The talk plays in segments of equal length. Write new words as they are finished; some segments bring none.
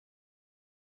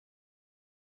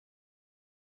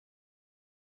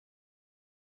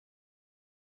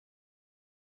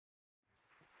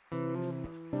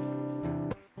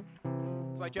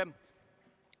Słuchajcie,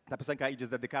 ta piosenka idzie z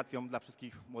dedykacją dla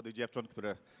wszystkich młodych dziewcząt,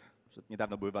 które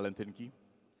niedawno były walentynki.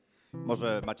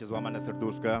 Może macie złamane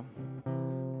serduszka.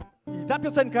 I ta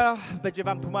piosenka będzie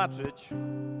wam tłumaczyć,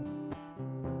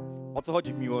 o co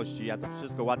chodzi w miłości. Ja to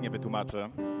wszystko ładnie wytłumaczę.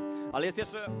 Ale jest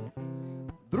jeszcze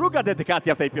druga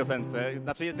dedykacja w tej piosence.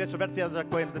 Znaczy jest jeszcze wersja, że tak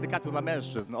powiem, z dedykacją dla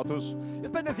mężczyzn. Otóż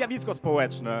jest pewne zjawisko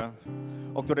społeczne,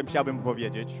 o którym chciałbym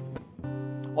powiedzieć,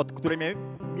 które mnie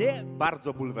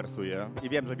bardzo bulwersuje i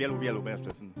wiem, że wielu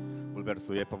mężczyzn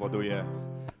bulwersuje, powoduje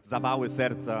zawały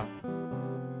serca.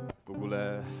 W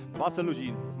ogóle masę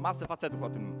ludzi, masę facetów o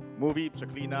tym mówi,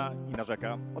 przeklina i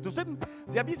narzeka. Otóż tym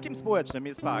zjawiskiem społecznym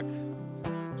jest fakt,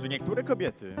 że niektóre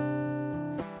kobiety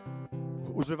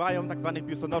używają tak zwanych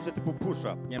biustonoszy typu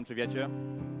push-up. Nie wiem, czy wiecie.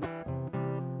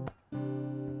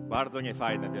 Bardzo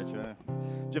niefajne, wiecie.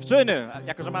 Dziewczyny,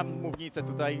 jako że mam mównicę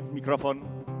tutaj, mikrofon,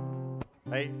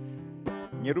 hej,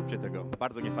 nie róbcie tego,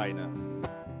 bardzo niefajne.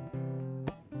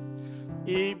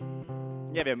 I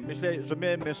nie wiem, myślę, że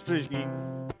my, mężczyźni,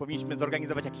 powinniśmy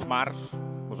zorganizować jakiś marsz,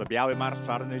 może biały marsz,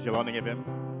 czarny, zielony, nie wiem.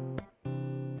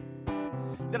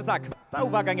 I teraz tak, ta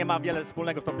uwaga nie ma wiele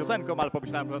wspólnego z tą piosenką, ale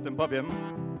pomyślałem, że o tym powiem.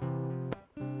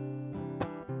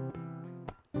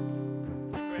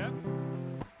 Dziękuję.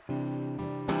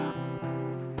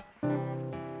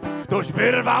 Ktoś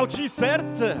wyrwał ci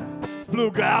serce,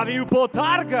 splugawił,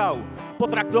 potargał,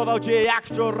 potraktował cię jak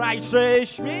wczorajsze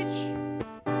śmieci.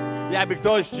 Jakby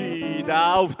ktoś ci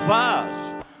dał w twarz,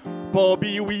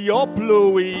 pobił i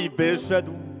opluł i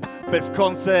wyszedł bez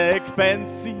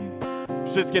konsekwencji.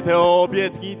 Wszystkie te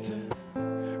obietnice,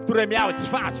 które miały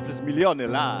trwać przez miliony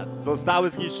lat, zostały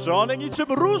zniszczone niczym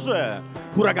róże,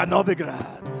 huraganowy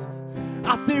grad.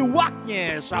 A ty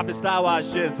łakniesz, aby stała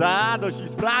się zadość i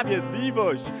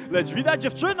sprawiedliwość. Lecz widać,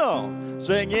 dziewczyno,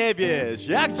 że nie wiesz,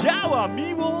 jak działa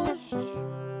miłość.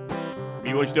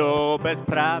 Miłość to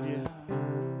bezprawie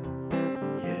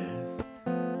jest.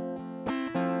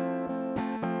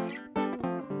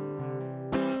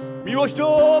 Miłość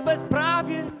to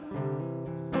bezprawie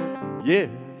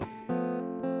jest.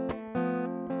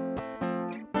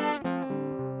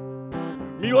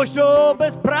 Miłość to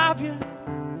bezprawie.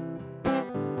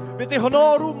 Więcej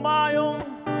honoru mają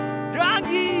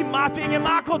gangi, mafie, nie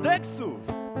ma kodeksów.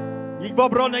 Nikt w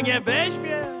obronę nie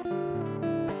weźmie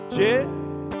cię.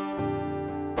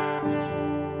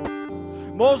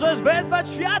 Możesz wezwać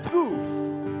świadków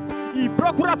i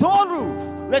prokuratorów,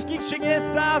 lecz nikt się nie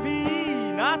stawi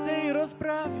na tej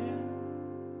rozprawie.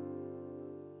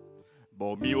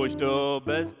 Bo miłość to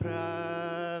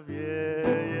bezprawie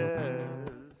jest.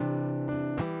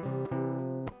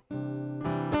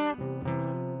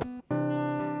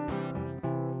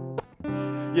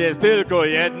 Jest tylko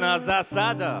jedna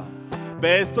zasada,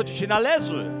 bez co ci się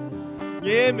należy.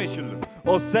 Nie myśl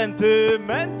o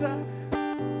sentymentach.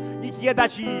 Nikt nie da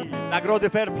ci nagrody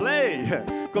fair play,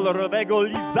 kolorowego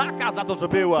lizaka za to, że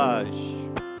byłaś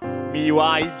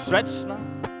miła i grzeczna.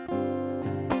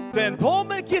 Ten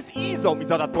Tomek jest Izą i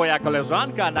ta twoja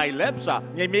koleżanka najlepsza.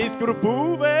 Nie miej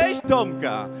skrupuł, weź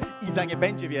Tomka. Iza nie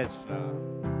będzie wieczna.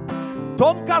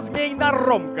 Tomka zmień na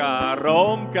Romka,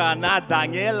 Romka na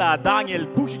Daniela, Daniel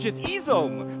puści cię z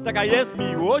Izą. Taka jest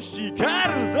miłości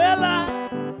karuzela.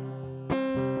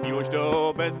 Miłość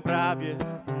to bezprawie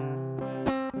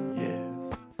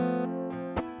jest.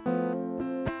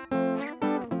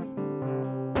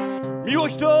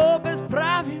 Miłość to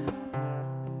bezprawie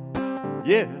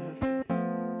jest.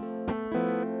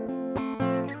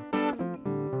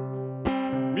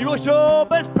 Miłość to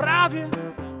bezprawie.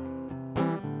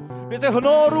 Więcej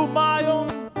honoru mają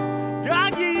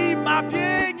gangi,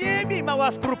 mafie, nie miej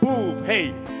mała skrupułów.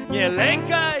 Hej, nie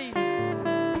lękaj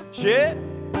się.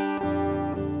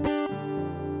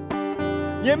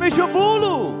 Nie myśl o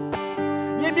bólu,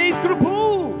 nie miej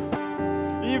skrupułów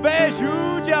i weź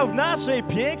udział w naszej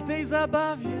pięknej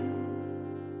zabawie.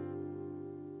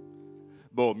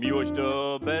 Bo miłość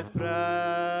to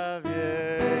bezprawie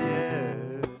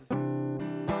jest.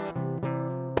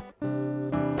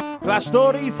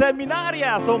 Klasztory i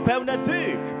seminaria są pełne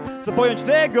tych, co pojąć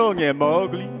tego nie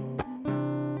mogli.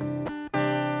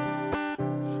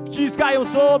 Wciskają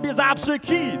sobie zawsze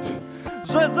kit,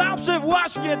 że zawsze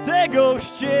właśnie tego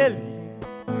chcieli.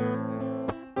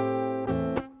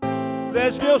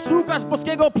 Lecz nie oszukasz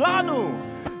boskiego planu,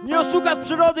 nie oszukasz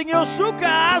przyrody, nie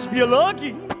oszukasz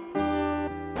biologii.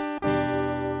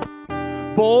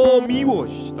 Bo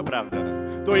miłość, to prawda,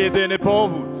 to jedyny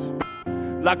powód,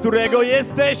 dla którego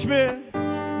jesteśmy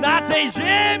na tej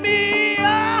ziemi.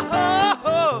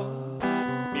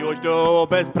 Miłość to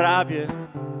bezprawie.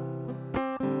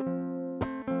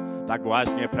 Tak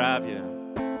właśnie prawie.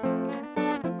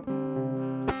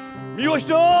 Miłość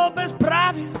to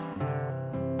bezprawie.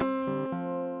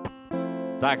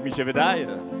 Tak mi się wydaje.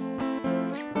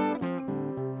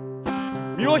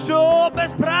 Miłość to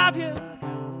bezprawie.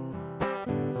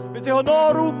 Więcej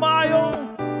honoru mają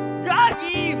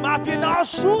jak i mafie na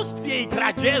oszustwie i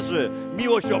kradzieży.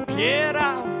 Miłość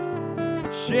opiera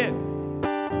się.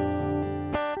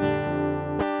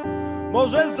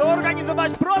 Może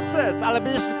zorganizować proces, ale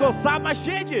będziesz tylko sama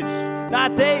siedzieć na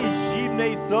tej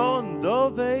zimnej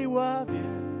sądowej ławie.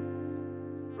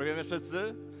 Spróbujemy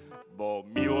wszyscy? Bo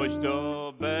miłość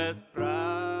to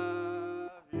bezprawie.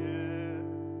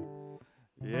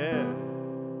 Yeah.